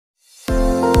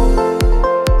Hi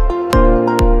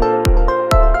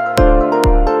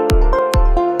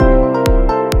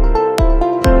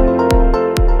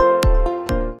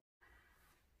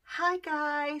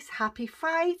guys, happy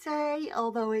Friday,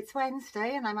 although it's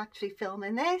Wednesday and I'm actually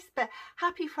filming this, but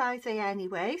happy Friday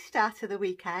anyway, start of the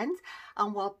weekend,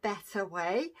 and what better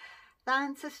way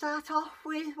than to start off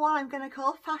with what I'm going to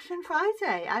call Fashion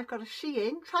Friday. I've got a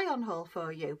Shein Try On Haul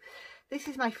for you. This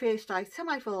is my first item,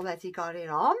 I've already got it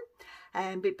on,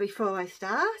 but before I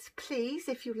start, please,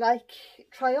 if you like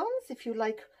try-ons, if you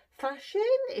like fashion,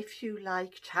 if you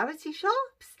like charity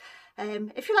shops,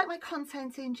 if you like my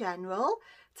content in general,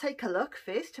 take a look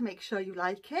first to make sure you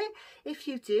like it. If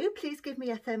you do, please give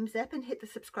me a thumbs up and hit the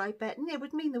subscribe button. It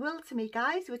would mean the world to me,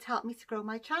 guys. It would help me to grow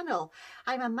my channel.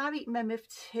 I'm a married mum of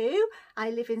 2. I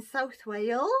live in South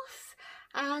Wales,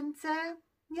 and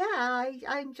yeah,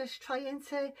 I'm just trying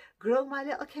to grow my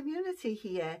little community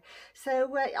here.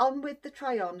 So on with the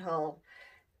try on haul.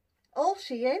 All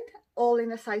Shein, all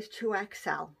in a size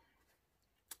 2XL.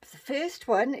 The first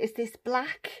one is this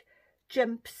black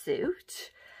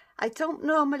jumpsuit. I don't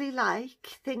normally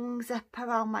like things up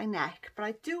around my neck, but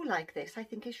I do like this. I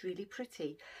think it's really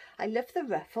pretty. I love the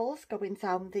ruffles going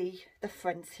down the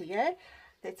front here.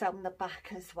 They're down the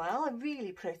back as well, and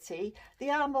really pretty. The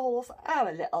armholes are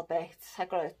a little bit, I've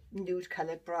got a nude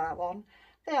coloured bra on.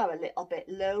 They are a little bit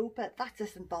low, but that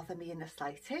doesn't bother me in the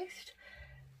slightest.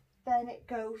 Then it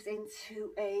goes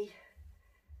into a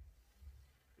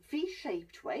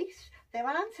V-shaped waist. There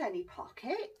aren't any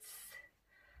pockets.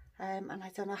 And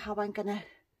I don't know how I'm gonna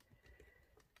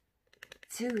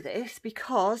do this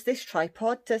because this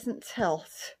tripod doesn't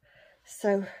tilt.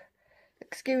 So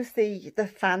excuse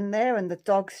the fan there and the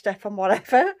dog stuff and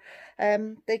whatever.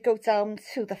 They go down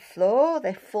to the floor,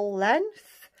 they're full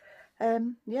length.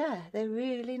 Yeah, they're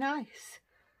really nice.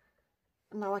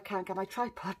 Now I can't get my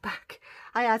tripod back.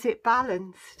 I had it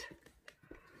balanced.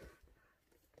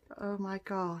 Oh my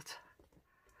God.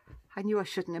 I knew I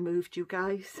shouldn't have moved, you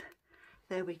guys.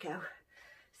 There we go.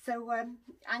 So I'm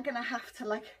gonna have to,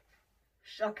 like,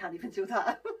 I can't even do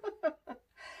that.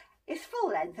 It's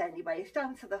full length anyway, it's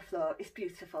down to the floor, it's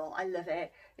beautiful, I love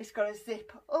it. It's got a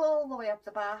zip all the way up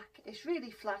the back, it's really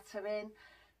flattering,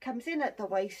 comes in at the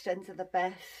waist under the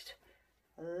vest,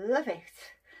 love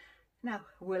it. Now,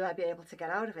 will I be able to get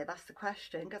out of it? That's the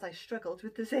question, because I struggled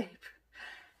with the zip.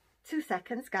 2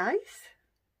 seconds, guys.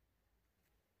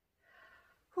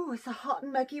 Oh, it's a hot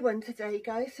and muggy one today,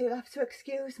 guys, so you'll have to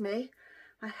excuse me.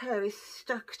 My hair is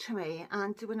stuck to me,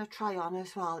 and doing a try on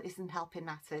as well isn't helping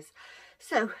matters.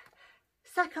 So,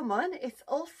 second one, it's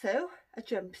also a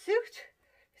jumpsuit.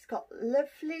 It's got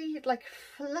lovely, like,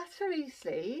 fluttery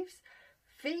sleeves,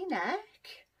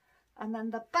 V-neck, and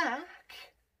then the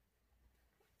back,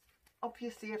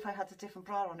 obviously if I had a different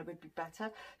bra on it would be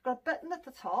better. Got a button at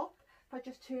the top. If I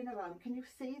just turn around, can you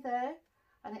see there?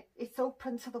 And it's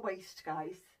open to the waist,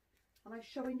 guys. Am I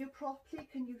showing you properly?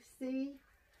 Can you see?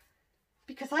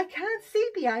 Because I can't see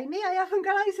behind me. I haven't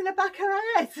got eyes in the back of my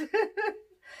head.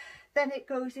 Then it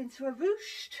goes into a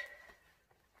ruched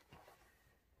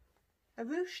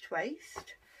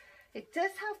waist. It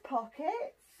does have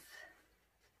pockets,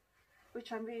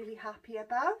 which I'm really happy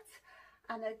about.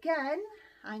 And again,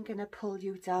 I'm going to pull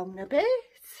you down a bit.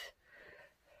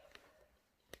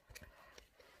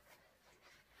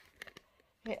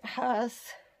 It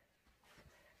has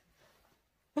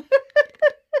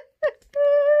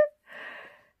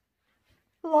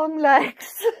long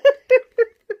legs.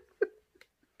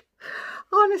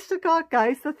 Honest to God,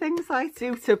 guys, the things I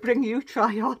do to bring you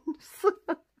try-ons.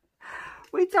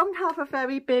 We don't have a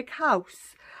very big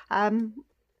house,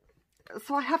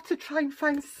 so I have to try and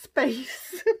find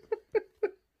space.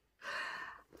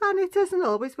 And it doesn't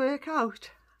always work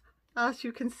out, as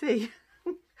you can see.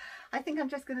 I think I'm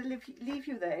just going to leave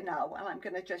you there now, and I'm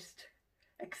going to just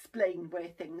explain where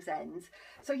things end.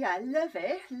 So yeah, I love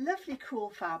it. Lovely cool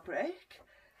fabric.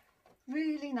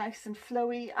 Really nice and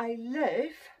flowy. I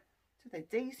love, are they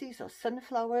daisies or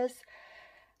sunflowers?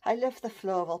 I love the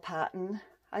floral pattern.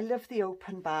 I love the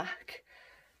open back.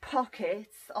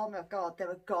 Pockets, oh my God,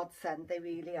 they're a godsend. They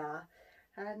really are.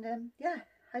 And yeah,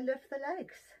 I love the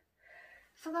legs.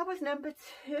 So that was number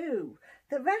 2.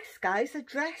 The rest, guys, are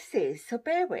dresses, so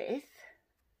bear with.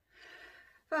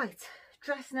 Right,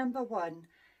 dress number 1.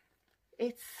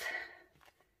 It's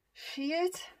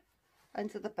sheared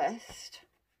under the bust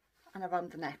and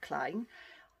around the neckline.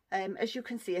 As you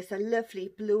can see, it's a lovely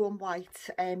blue and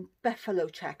white buffalo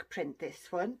check print,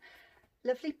 this one.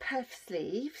 Lovely puff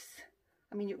sleeves.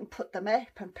 I mean, you can put them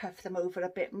up and puff them over a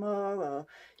bit more, or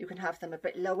you can have them a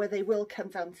bit lower. They will come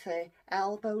down to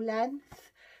elbow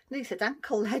length. They said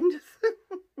ankle length.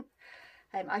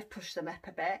 I've pushed them up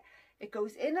a bit. It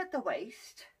goes in at the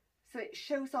waist, so it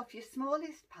shows off your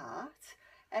smallest part.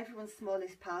 Everyone's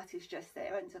smallest part is just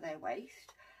there under their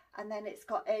waist. And then it's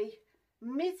got a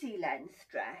midi length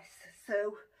dress,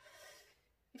 so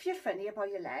if you're funny about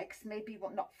your legs, maybe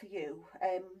not for you.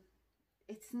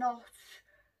 It's not,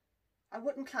 I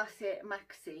wouldn't class it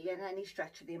maxi in any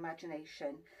stretch of the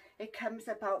imagination. It comes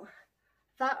about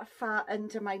that far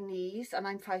under my knees, and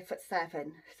I'm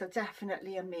 5'7", so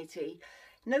definitely a midi.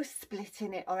 No split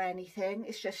in it or anything,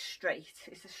 it's just straight.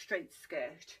 It's a straight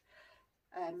skirt.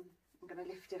 I'm going to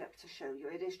lift it up to show you.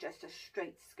 It is just a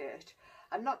straight skirt.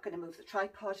 I'm not going to move the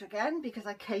tripod again because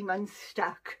I came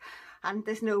unstuck, and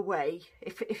there's no way,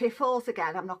 if it falls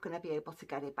again, I'm not going to be able to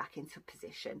get it back into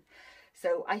position.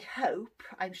 So I hope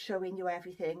I'm showing you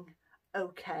everything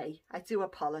okay. I do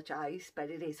apologise, but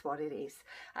it is what it is.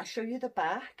 I'll show you the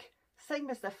back, same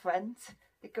as the front.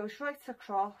 It goes right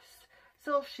across. It's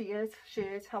all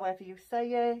sheared, however you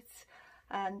say it.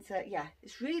 And yeah,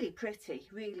 it's really pretty,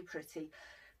 really pretty.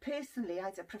 Personally,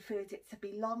 I'd have preferred it to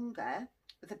be longer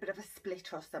with a bit of a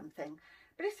split or something.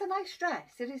 But it's a nice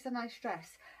dress. It is a nice dress.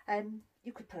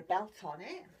 You could put a belt on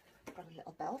it. I've got a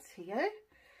little belt here.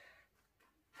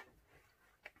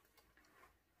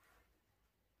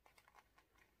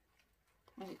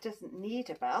 And it doesn't need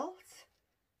a belt,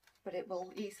 but it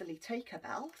will easily take a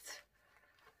belt.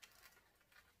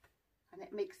 And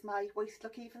it makes my waist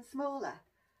look even smaller.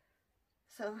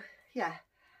 So yeah,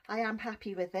 I am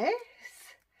happy with this.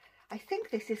 I think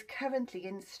this is currently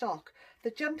in stock.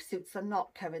 The jumpsuits are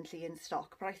not currently in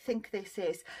stock, but I think this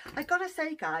is. I gotta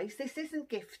say, guys, this isn't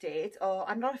gifted, or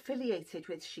I'm not affiliated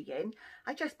with Shein.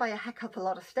 I just buy a heck of a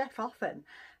lot of stuff off them.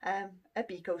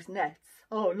 Abby goes nuts.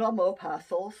 Oh, not more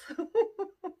parcels.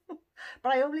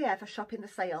 But I only ever shop in the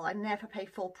sale. I never pay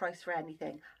full price for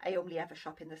anything. I only ever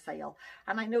shop in the sale.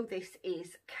 And I know this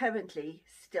is currently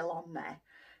still on there.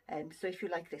 So if you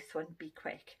like this one, be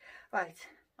quick. Right,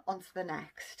 on to the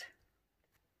next.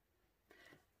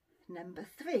 Number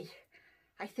 3.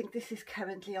 I think this is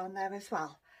currently on there as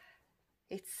well.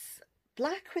 It's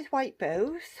black with white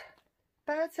bows,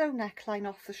 bird's own neckline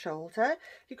off the shoulder.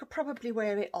 You could probably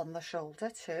wear it on the shoulder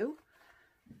too.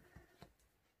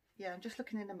 Yeah, I'm just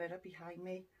looking in the mirror behind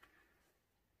me.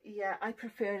 Yeah, I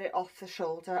prefer it off the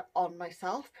shoulder on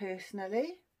myself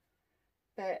personally,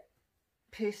 but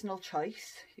personal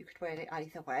choice. You could wear it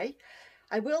either way.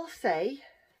 I will say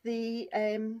the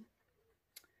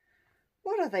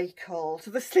what are they called?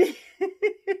 The sleeve.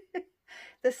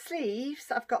 The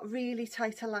sleeves I've got really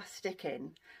tight elastic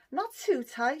in. Not too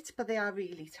tight, but they are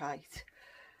really tight.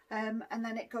 And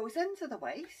then it goes under the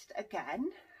waist again.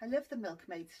 I love the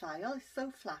milkmaid style. It's so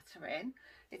flattering.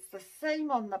 It's the same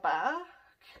on the back.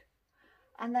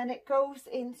 And then it goes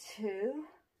into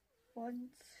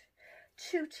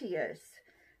 2 tiers.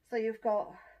 So you've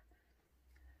got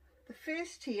the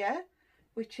first tier,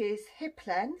 which is hip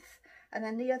length, and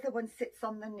then the other one sits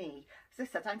on the knee. As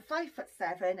I said, I'm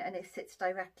 5'7", and it sits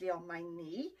directly on my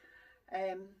knee.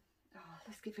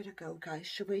 Let's give it a go, guys,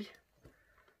 shall we?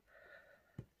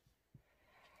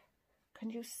 Can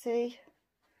you see?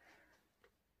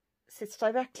 It sits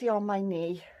directly on my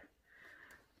knee.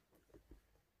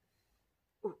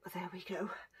 Oh, there we go.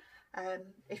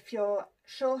 If you're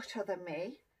shorter than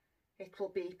me, it will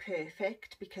be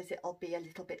perfect because it'll be a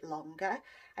little bit longer.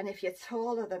 And if you're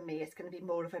taller than me, it's going to be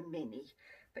more of a mini.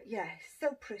 But yeah,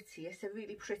 so pretty. It's a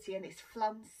really pretty, and it's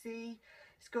flouncy.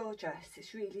 It's gorgeous.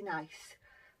 It's really nice.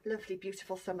 Lovely,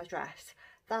 beautiful summer dress.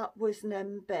 That was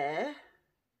number...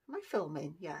 Am I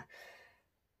filming? Yeah.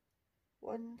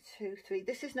 1, 2, 3.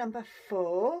 This is number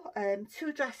 4.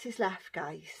 2 dresses left,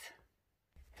 guys.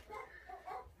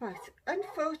 Right.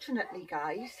 Unfortunately,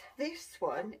 guys, this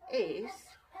one is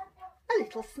a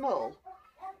little small,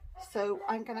 so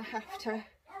I'm going to have to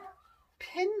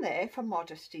pin there for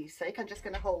modesty's sake. I'm just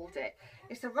going to hold it.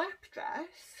 It's a wrap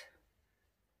dress.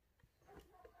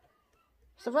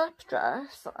 It's a wrap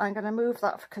dress. I'm going to move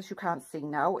that because you can't see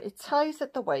now. It ties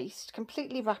at the waist,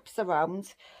 completely wraps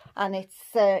around, and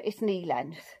it's knee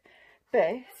length,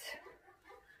 but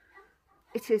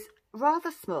it is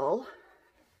rather small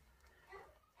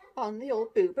on the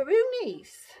old boobaroo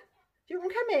knees. You can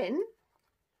come in.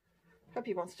 Hope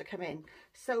he wants to come in.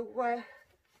 So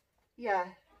yeah,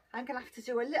 I'm gonna have to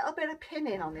do a little bit of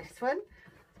pinning on this one.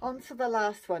 On to the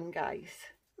last one, guys.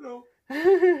 Hello.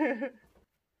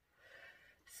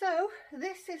 So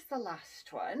this is the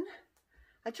last one.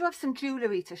 I do have some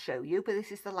jewellery to show you, but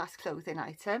this is the last clothing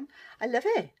item. I love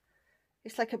it.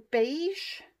 It's like a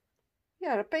beige,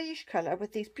 yeah, a beige colour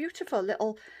with these beautiful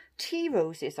little tea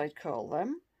roses, I'd call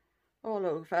them, all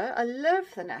over. I love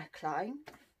the neckline.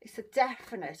 It's a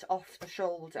definite off the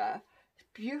shoulder. It's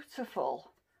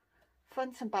beautiful.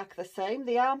 Front and back the same.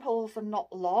 The armholes are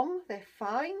not long, they're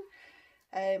fine.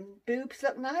 Boobs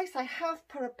look nice. I have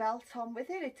put a belt on with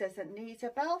it. It doesn't need a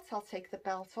belt. I'll take the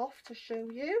belt off to show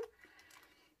you.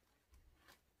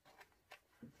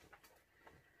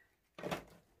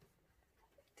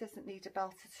 Doesn't need a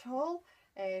belt at all.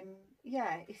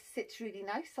 Yeah, it sits really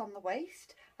nice on the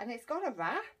waist, and it's got a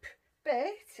wrap,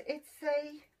 but it's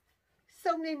a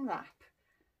sewn in wrap,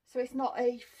 so it's not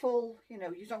a full, you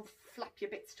know, you don't flap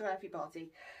your bits to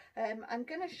everybody. I'm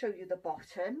going to show you the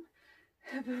bottom.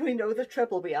 We know the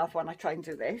trouble we have when I try and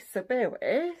do this, so bear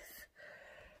with.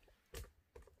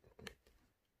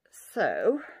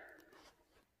 So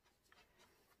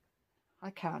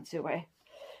I can't do it.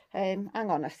 Hang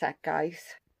on a sec,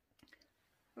 guys.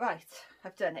 Right,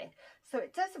 I've done it. So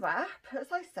it does wrap,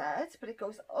 as I said, but it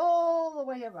goes all the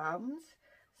way around,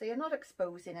 so you're not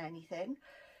exposing anything.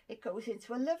 It goes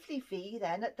into a lovely V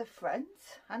then at the front,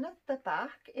 and at the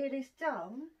back it is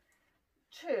down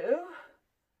to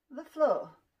the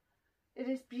floor. It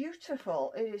is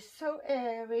beautiful. It is so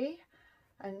airy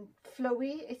and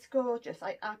flowy. It's gorgeous.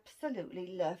 I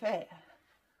absolutely love it.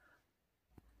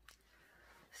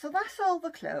 So that's all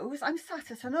the clothes. I'm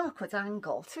sat at an awkward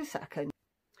angle. 2 seconds.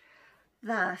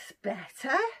 That's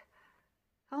better.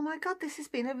 Oh my god, this has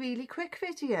been a really quick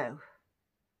video.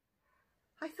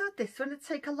 I thought this one would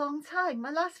take a long time. My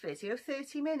last video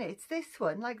 30 minutes, this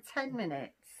one like 10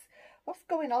 minutes. What's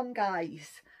going on,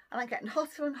 guys? And I'm getting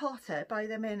hotter and hotter by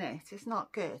the minute. It's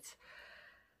not good.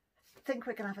 I think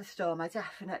we're gonna have a storm. I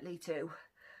definitely do.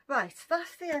 Right,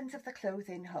 that's the end of the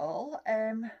clothing haul.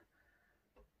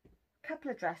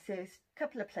 Couple of dresses,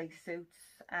 couple of play suits,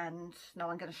 and now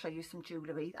I'm going to show you some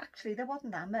jewellery. Actually, there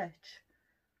wasn't that much.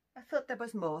 I thought there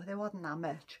was more. There wasn't that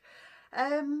much.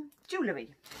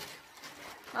 Jewellery.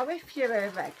 Now, if you're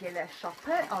a regular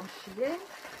shopper on Shein,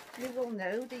 you will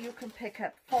know that you can pick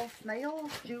up false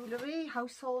nails, jewellery,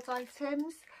 household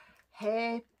items,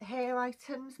 hair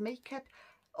items, makeup,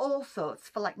 all sorts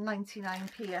for like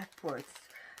 99p upwards.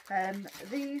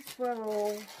 These were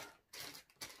all...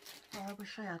 Oh, I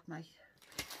wish I had my...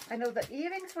 I know the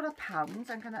earrings were £1.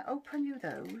 I'm going to open you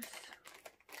those.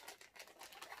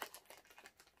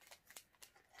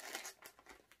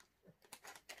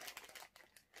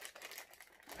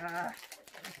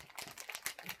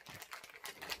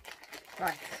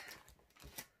 Right.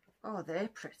 Oh, they're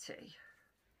pretty.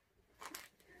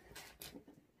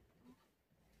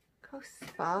 Look how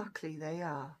sparkly they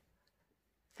are.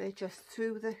 They're just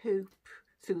through the hoop.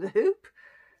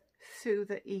 Through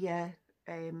the ear.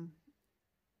 I'm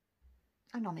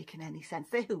not making any sense.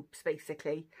 They're hoops,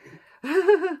 basically.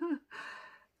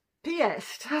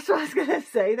 Pierced, that's what I was going to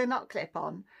say. They're not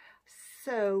clip-on.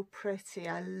 So pretty.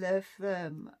 I love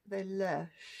them. They're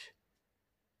lush.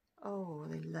 Oh,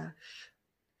 they're lush.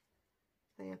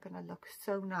 They are going to look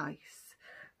so nice.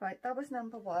 Right, that was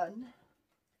number one.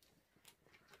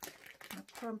 I'll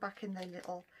put them back in their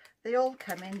little... They all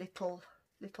come in little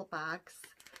bags.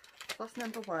 That's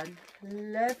number one.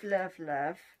 Love, love,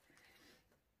 love.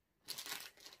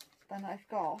 Then I've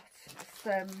got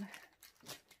some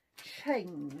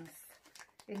chains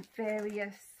in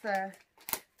various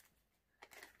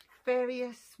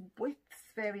widths,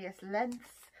 various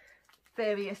lengths,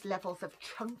 various levels of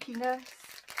chunkiness.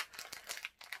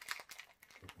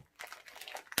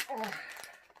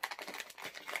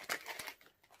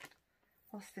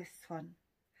 What's this one?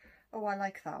 Oh, I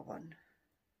like that one.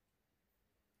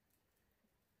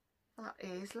 That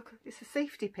is, look, it's a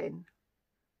safety pin.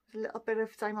 There's a little bit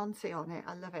of diamante on it.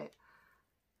 I love it.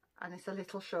 And it's a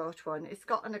little short one. It's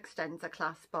got an extender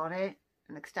clasp on it,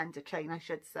 an extender chain I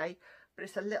should say, but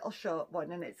it's a little short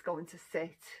one and it's going to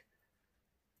sit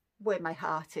where my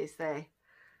heart is there.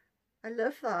 I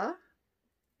love that.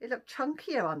 It looked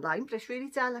chunkier online, but it's really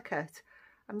delicate.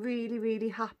 I'm really, really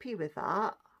happy with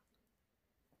that.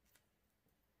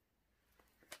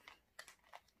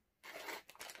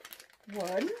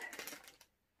 One.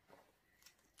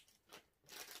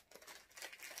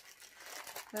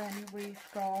 Then we've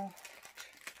got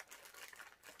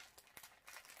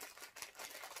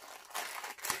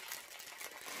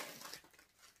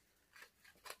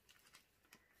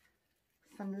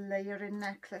some layering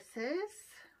necklaces.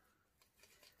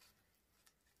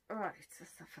 Right,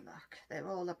 let's have a look. They're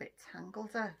all a bit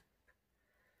tangled up.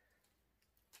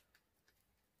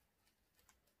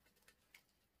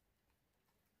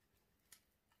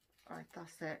 Right,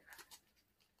 that's it.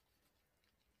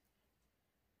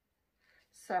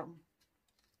 So,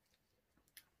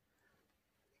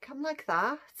 come like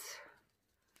that.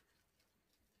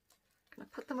 I'm going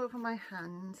to put them over my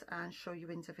hand and show you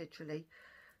individually.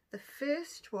 The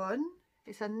first one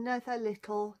is another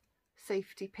little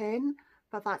safety pin,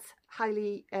 but that's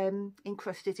highly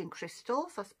encrusted in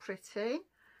crystals. That's pretty.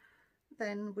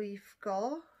 Then we've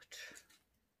got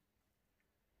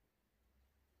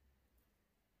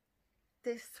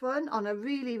this one on a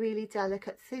really, really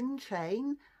delicate thin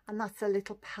chain, and that's a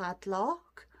little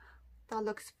padlock. That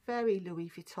looks very Louis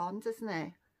Vuitton, doesn't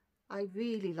it? I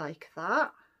really like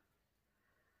that.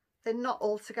 They're not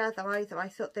all together either. I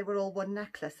thought they were all one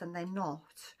necklace, and they're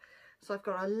not. So I've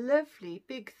got a lovely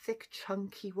big thick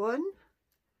chunky one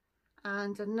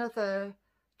and another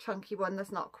chunky one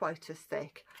that's not quite as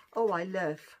thick. Oh, I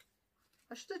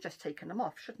should have just taken them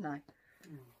off, shouldn't I?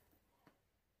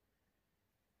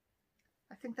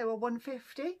 I think they were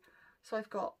 150. So I've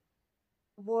got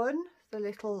one, the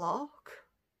little lock.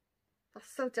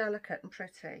 That's so delicate and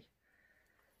pretty.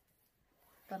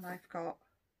 Then I've got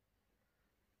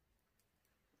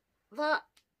that,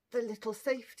 the little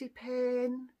safety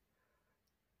pin.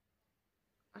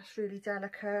 That's really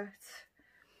delicate.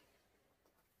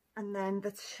 And then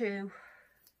the two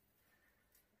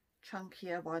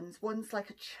chunkier ones. One's like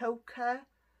a choker.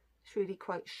 It's really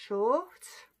quite short.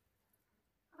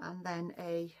 And then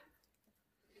a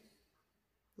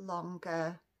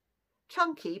longer,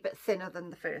 chunky but thinner than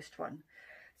the first one.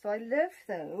 So I love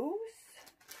those.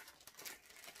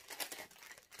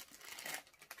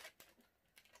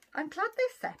 I'm glad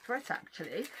they're separate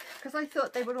actually, because I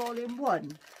thought they were all in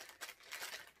one.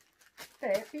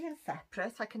 They're being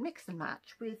separate, I can mix and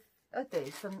match with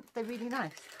others, and they're really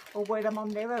nice, or wear them on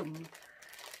their own.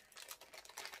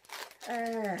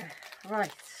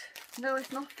 Right, no,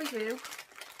 it's not for you.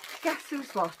 Guess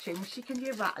who's watching? She can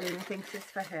hear rattling and thinks it's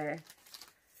for her.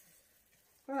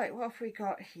 Right, what have we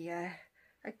got here?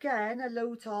 Again, a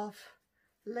load of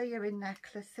layering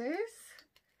necklaces.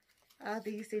 Are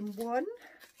these in one?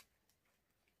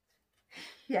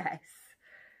 Yes,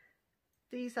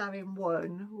 these are in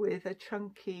one with a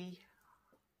chunky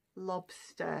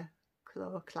lobster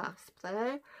claw clasp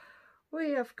there.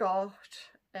 We have got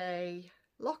a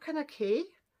lock and a key.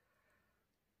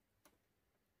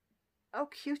 How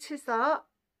cute is that?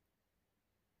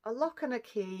 A lock and a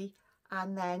key,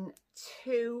 and then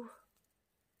two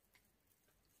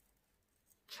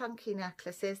chunky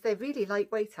necklaces. They're really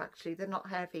lightweight actually, they're not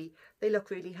heavy. They look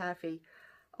really heavy.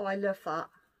 Oh, I love that.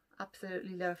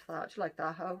 Absolutely love that. Do you like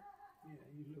that, Ho? Yeah,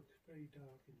 you look very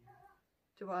dark in here.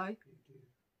 Do I? You do.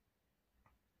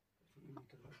 You need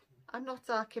to light on. I'm not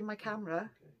dark in my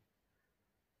camera. Okay.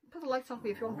 Put the lights on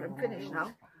me if you want, but I'm finished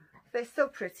now. They're so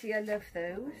pretty. I love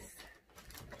those.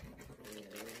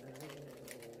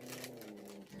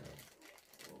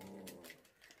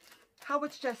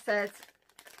 Howard's just said,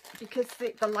 because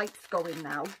the light's going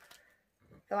now,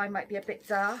 though I might be a bit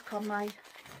dark on my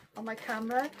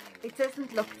camera, it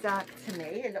doesn't look dark to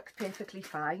me. It looks perfectly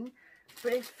fine.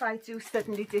 But if I do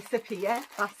suddenly disappear,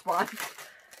 that's why.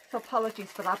 So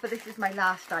apologies for that, but this is my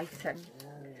last item.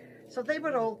 So they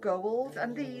were all gold,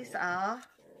 and these are,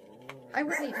 I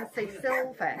wouldn't even say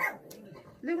silver.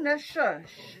 Luna,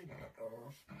 shush.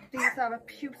 These are a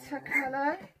pewter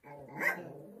colour.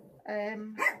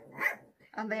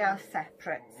 And they are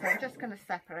separate, so I'm just going to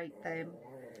separate them.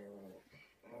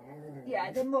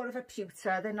 Yeah, they're more of a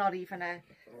pewter, they're not even a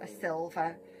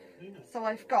silver. So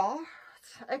I've got,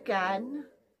 again,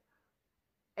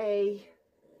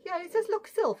 yeah, it does look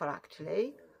silver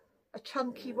actually. A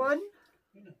chunky one,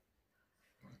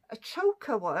 a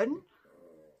choker one,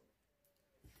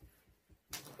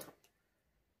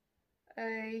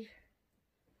 a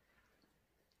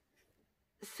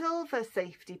silver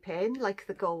safety pin like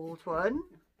the gold one.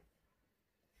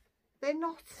 They're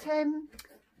not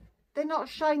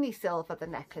shiny silver, the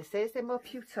necklaces, they're more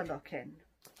pewter looking.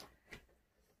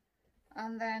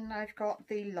 And then I've got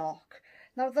the lock.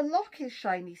 Now the lock is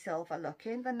shiny silver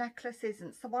looking, the necklace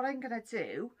isn't. So what I'm going to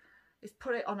do is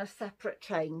put it on a separate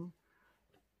chain.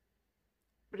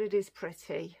 But it is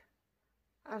pretty.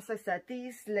 As I said,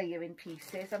 these layering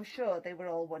pieces, I'm sure they were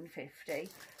all 150.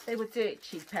 They were dirt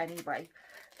cheap anyway.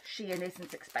 Shein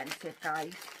isn't expensive,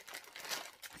 guys.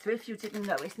 So if you didn't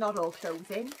know, it's not all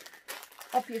clothing.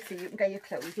 Obviously, you can get your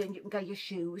clothing, you can get your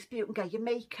shoes, but you can get your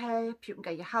makeup, you can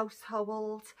get your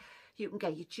household, you can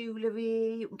get your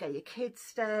jewellery, you can get your kids'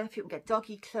 stuff, you can get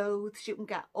doggy clothes, you can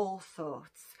get all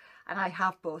sorts. And I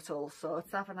have bought all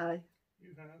sorts, haven't I?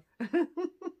 You have.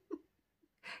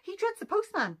 He dreads the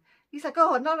postman. He's like,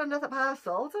 oh, not another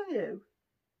parcel, don't you?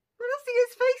 Well, I see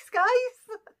his face, guys.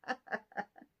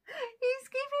 He's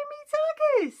giving me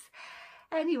daggers.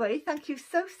 Anyway, thank you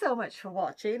so much for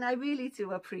watching. I really do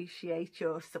appreciate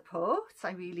your support.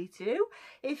 I really do.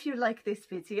 If you like this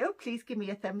video, please give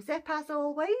me a thumbs up as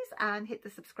always and hit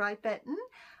the subscribe button.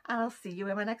 And I'll see you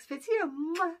in my next video.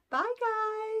 Bye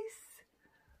guys.